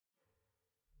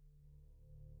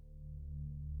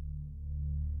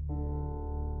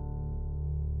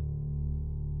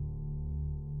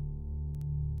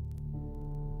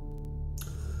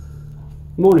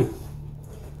Morning.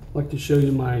 I'd like to show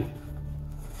you my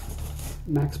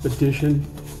Maxpedition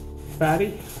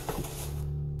Fatty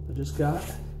I just got,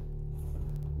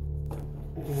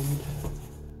 and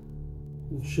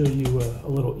I'll show you a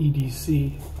little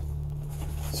EDC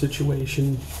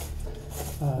situation.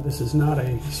 This is not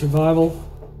a survival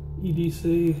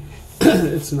EDC.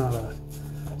 It's not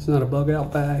a bug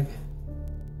out bag.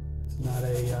 It's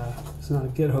not a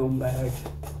get home bag.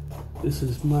 This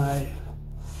is my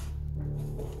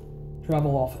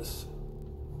travel office.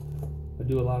 I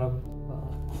do a lot of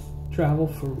travel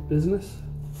for business,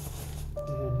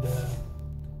 and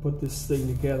put this thing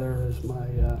together as my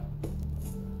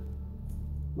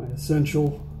my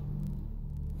essential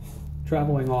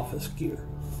traveling office gear.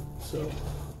 So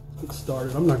let's get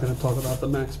started. I'm not going to talk about the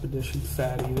Maxpedition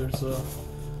Fatty. There's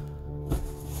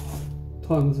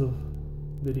tons of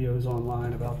videos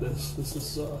online about this. This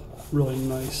is a really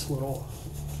nice little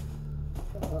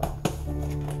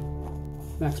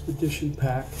Maxpedition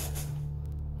pack,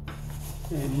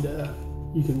 and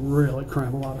you can really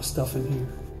cram a lot of stuff in here.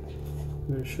 I'm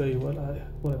going to show you what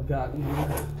I've got in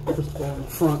here. First of all, in the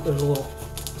front there's a little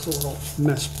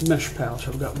mesh pouch.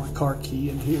 I've got my car key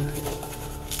in here.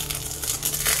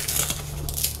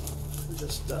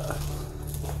 Just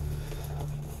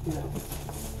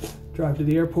drive to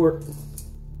the airport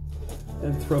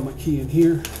and throw my key in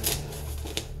here.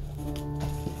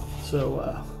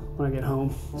 So when I get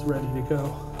home, it's ready to go.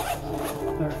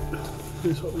 All right,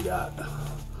 here's what we got.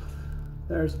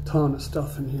 There's a ton of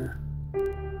stuff in here.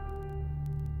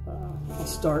 I'll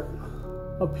start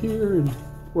up here and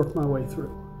work my way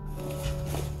through.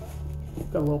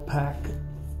 Got a little pack,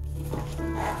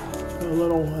 got a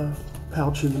little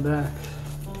pouch in the back.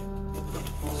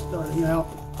 Starting out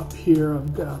up here,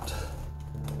 I've got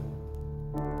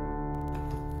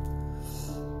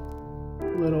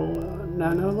little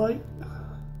nano light,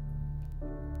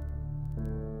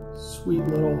 sweet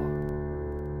little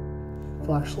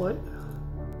flashlight,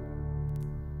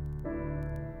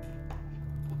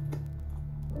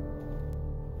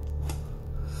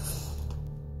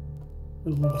 a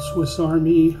little Swiss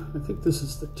Army, I think this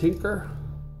is the Tinker,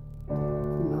 if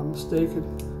I'm not mistaken,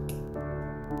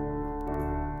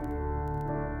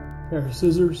 pair of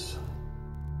scissors,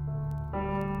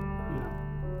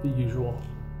 the usual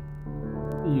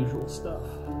stuff.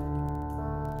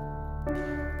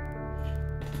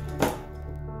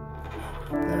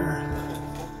 There.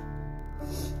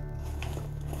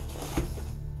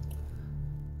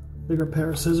 Bigger pair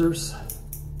of scissors.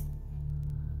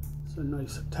 It's a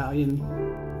nice Italian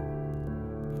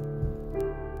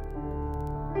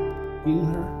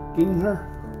Ginger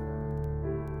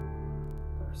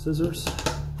pair of scissors.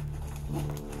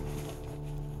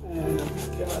 And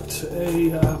I've got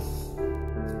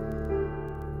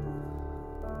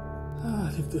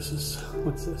I think this is,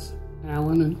 what's this?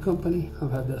 Allen and Company.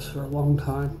 I've had this for a long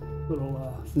time.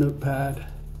 Little notepad.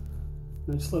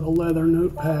 Nice little leather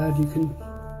notepad you can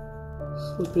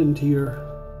slip into your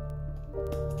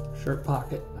shirt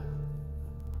pocket.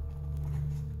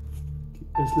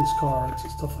 Keep business cards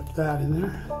and stuff like that in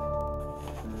there.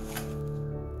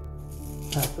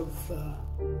 Pack of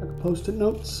Post-it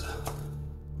notes.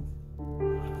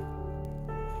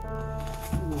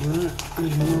 Alright,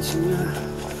 anything else in there?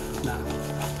 No,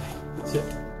 that's it.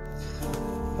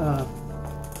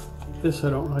 This, I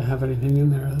don't really have anything in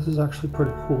there. This is actually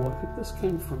pretty cool. I think this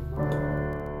came from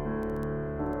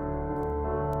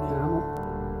Camel.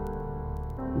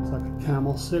 It's like a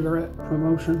Camel cigarette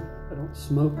promotion. I don't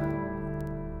smoke.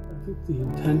 I think the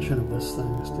intention of this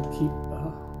thing is to keep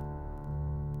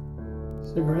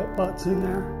cigarette butts in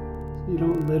there so you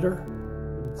don't litter.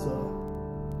 It's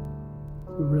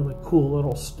a really cool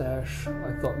little stash.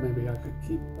 I thought maybe I could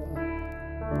keep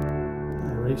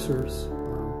erasers.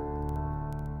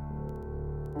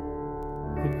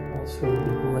 I think also would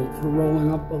be great for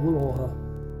rolling up a little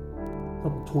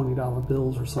couple $20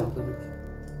 bills or something.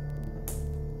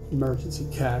 Emergency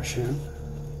cash in.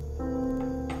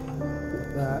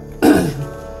 Like that.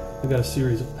 I got a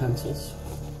series of pencils.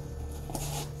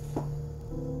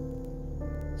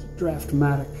 It's a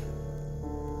Draftmatic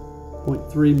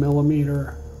 0.3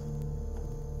 millimeter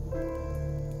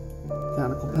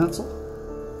mechanical pencil,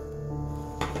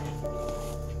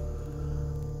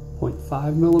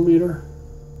 0.5 millimeter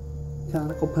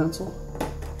mechanical pencil,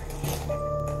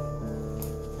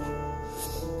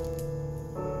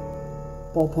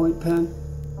 ballpoint pen,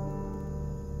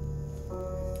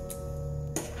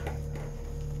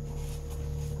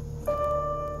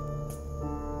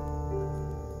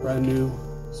 brand new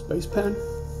space pen,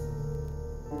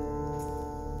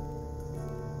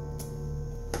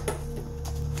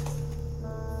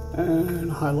 and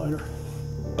a highlighter.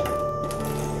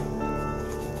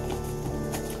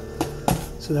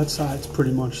 So that side's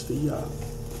pretty much the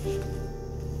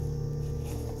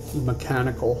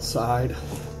mechanical side.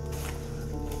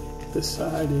 This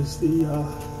side is the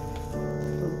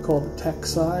what we call the tech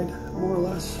side, more or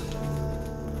less.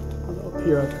 Up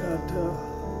here I've got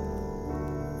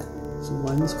some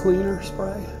lens cleaner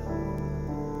spray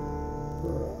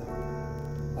for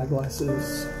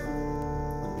eyeglasses,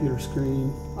 computer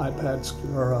screen, iPad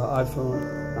or iPhone,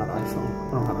 not iPhone.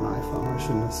 I don't have an iPhone. I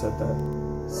shouldn't have said that.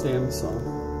 Samsung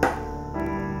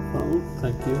phone.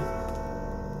 Thank you.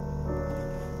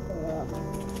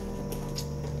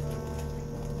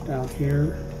 Down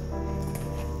here.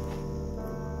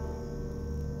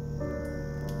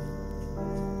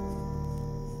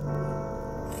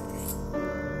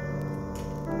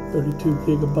 .32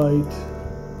 gigabyte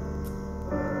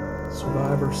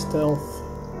Survivor Stealth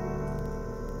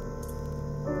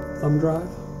thumb drive,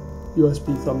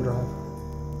 USB thumb drive.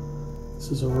 This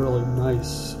is a really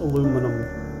nice aluminum,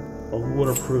 a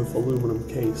waterproof aluminum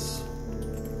case.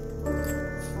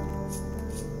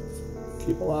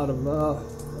 Keep a lot of,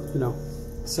 you know,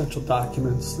 essential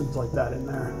documents, things like that in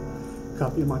there.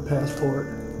 Copy of my passport,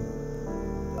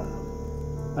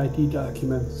 ID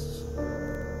documents,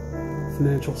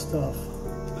 financial stuff.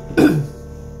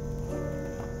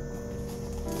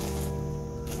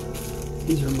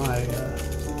 These are my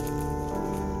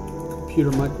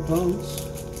computer microphones.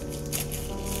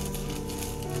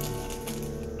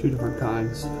 Two different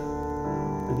kinds.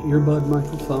 An earbud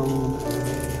microphone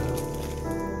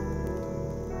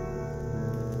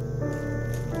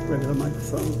and a regular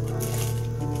microphone.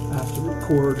 I have to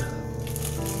record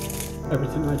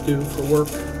everything I do for work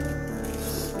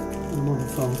when I'm on the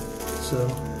phone. So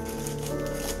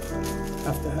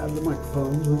have to have the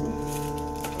microphone with me.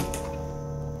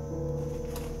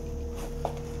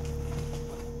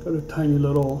 Got a tiny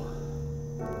little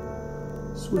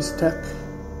Swiss Tech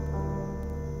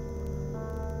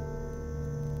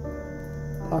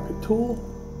pocket tool.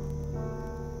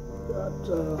 Got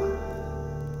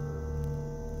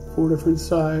 4 different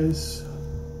size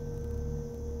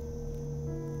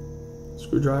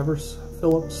screwdrivers,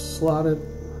 Phillips slotted.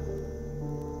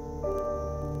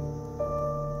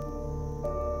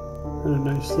 And a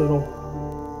nice little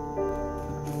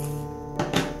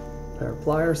pair of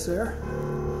pliers there.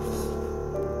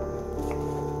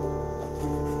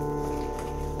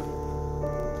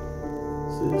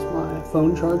 This is my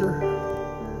phone charger,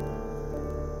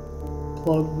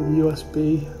 plugged with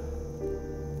USB.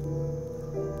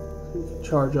 So you can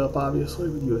charge up obviously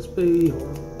with USB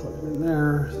or plug it in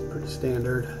there. It's pretty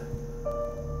standard.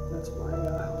 That's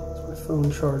my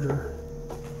phone charger.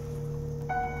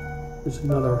 There's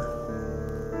another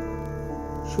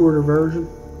shorter version,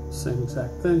 same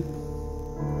exact thing.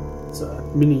 It's a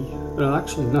mini,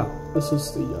 actually no, this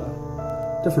is the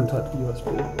different type of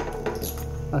USB.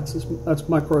 That's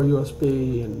micro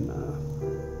USB, and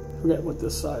I forget what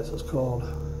this size is called.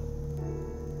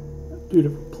 2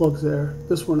 different plugs there.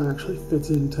 This one actually fits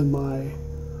into my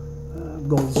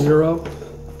Goal Zero,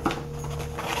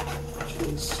 which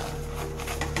is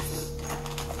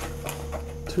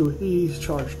 2 of these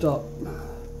charged up.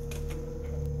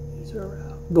 These are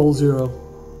Goal Zero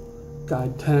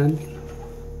Guide 10.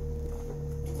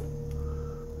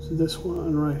 So this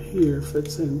one right here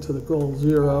fits into the Goal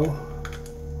Zero,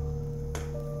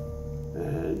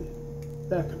 and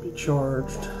that can be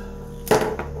charged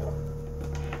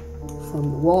from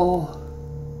the wall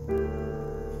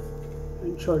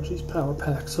and charge these power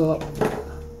packs up.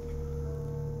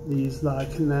 These that I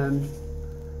can then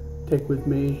take with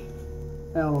me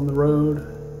out on the road,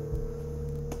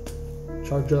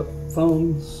 charge up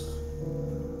phones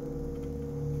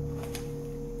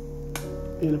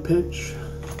in a pinch.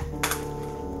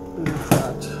 And I've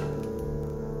got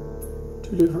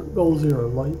 2 different Goal Zero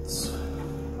lights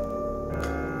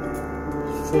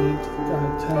fitted to the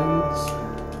Guide 10s.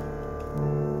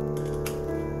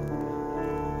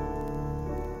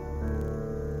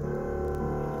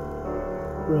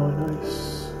 Really nice,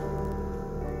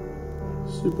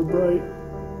 super bright.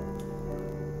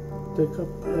 Take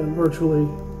up virtually,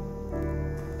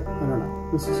 I don't know,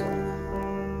 this is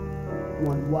like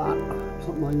 1 watt,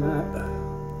 something like that.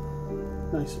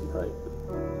 Nice and bright.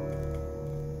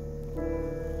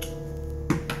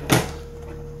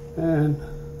 And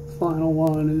the final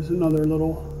one is another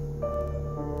little,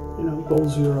 you know, Goal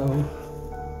Zero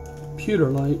computer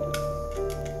light.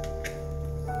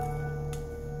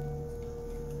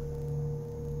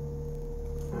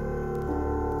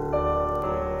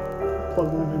 Plug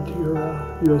that into your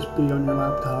USB on your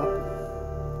laptop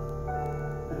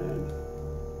and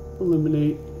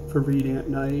illuminate for reading at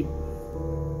night.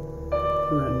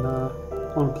 If you're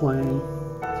on a plane,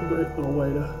 a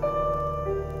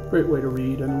great way to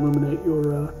read and illuminate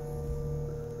your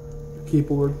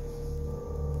keyboard.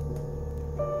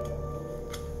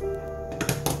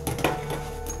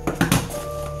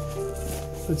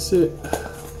 That's it.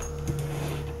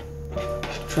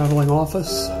 Traveling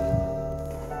office.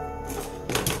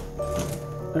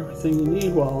 Everything you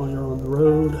need while you're on the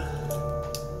road.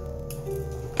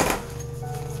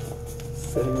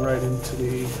 Fitting right into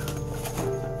the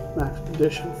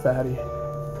Maxpedition Fatty.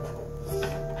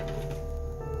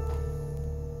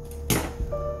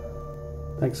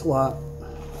 Thanks a lot.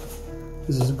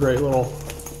 This is a great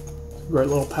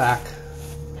little pack.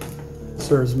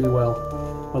 Serves me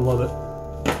well. I love it.